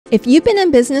If you've been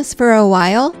in business for a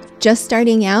while, just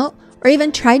starting out, or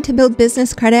even tried to build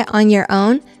business credit on your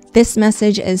own, this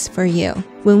message is for you.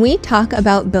 When we talk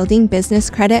about building business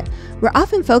credit, we're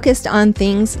often focused on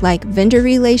things like vendor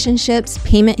relationships,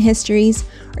 payment histories,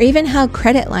 or even how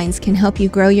credit lines can help you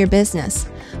grow your business.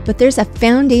 But there's a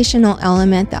foundational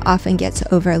element that often gets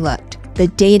overlooked: the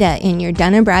data in your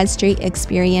Dun Bradstreet,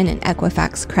 Experian, and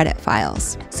Equifax credit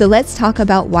files. So let's talk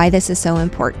about why this is so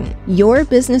important. Your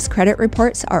business credit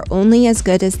reports are only as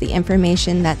good as the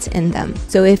information that's in them.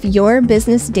 So if your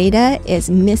business data is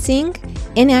missing,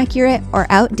 inaccurate, or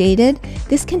outdated,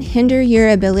 this can hinder your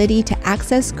ability to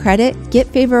access credit, get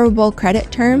favorable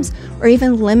credit terms, or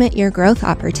even limit your growth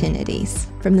opportunities.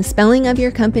 From the spelling of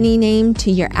your company name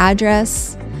to your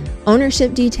address,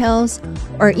 ownership details,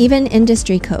 or even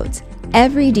industry codes,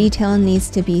 every detail needs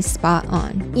to be spot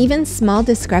on. Even small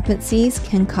discrepancies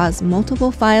can cause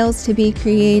multiple files to be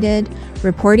created,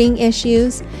 reporting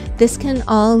issues. This can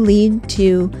all lead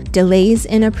to delays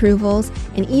in approvals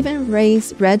and even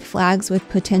raise red flags with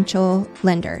potential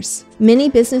lenders. Many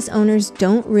business owners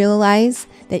don't realize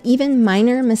that even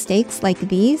minor mistakes like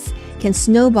these can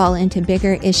snowball into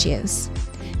bigger issues.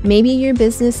 Maybe your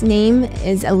business name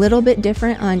is a little bit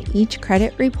different on each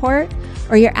credit report,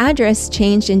 or your address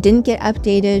changed and didn't get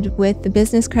updated with the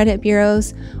business credit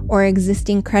bureaus or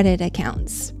existing credit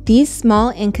accounts. These small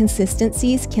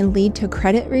inconsistencies can lead to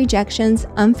credit rejections,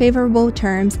 unfavorable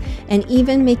terms, and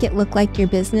even make it look like your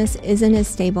business isn't as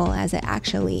stable as it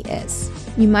actually is.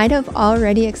 You might have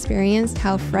already experienced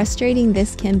how frustrating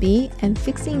this can be, and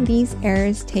fixing these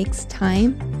errors takes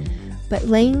time. But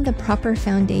laying the proper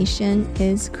foundation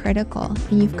is critical,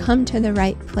 and you've come to the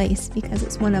right place because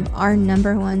it's one of our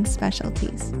 #1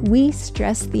 specialties. We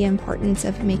stress the importance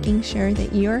of making sure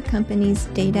that your company's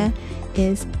data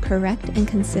is correct and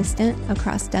consistent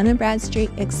across Dun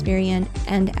Bradstreet, Experian,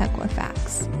 and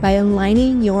Equifax. By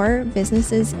aligning your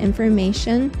business's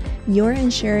information, you're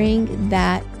ensuring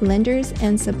that lenders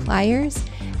and suppliers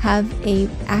have an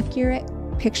accurate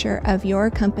picture of your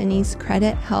company's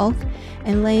credit health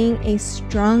and laying a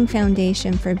strong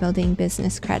foundation for building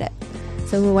business credit.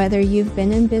 So whether you've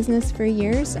been in business for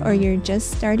years or you're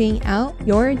just starting out,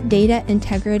 your data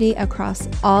integrity across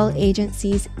all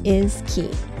agencies is key.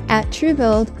 At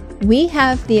TrueBuild, we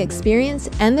have the experience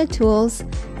and the tools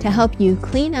to help you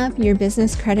clean up your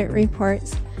business credit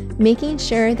reports, making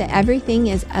sure that everything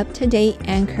is up to date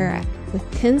and correct. With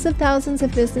tens of thousands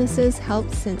of businesses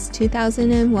helped since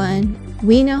 2001,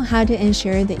 we know how to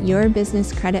ensure that your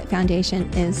business credit foundation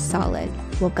is solid.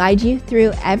 We'll guide you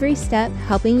through every step,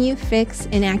 helping you fix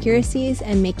inaccuracies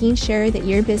and making sure that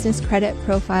your business credit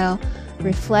profile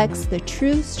reflects the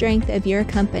true strength of your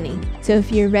company. So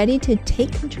if you're ready to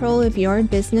take control of your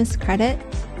business credit,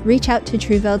 reach out to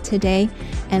TrueBuild today,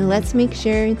 and let's make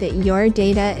sure that your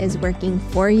data is working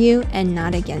for you and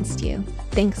not against you.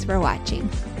 Thanks for watching.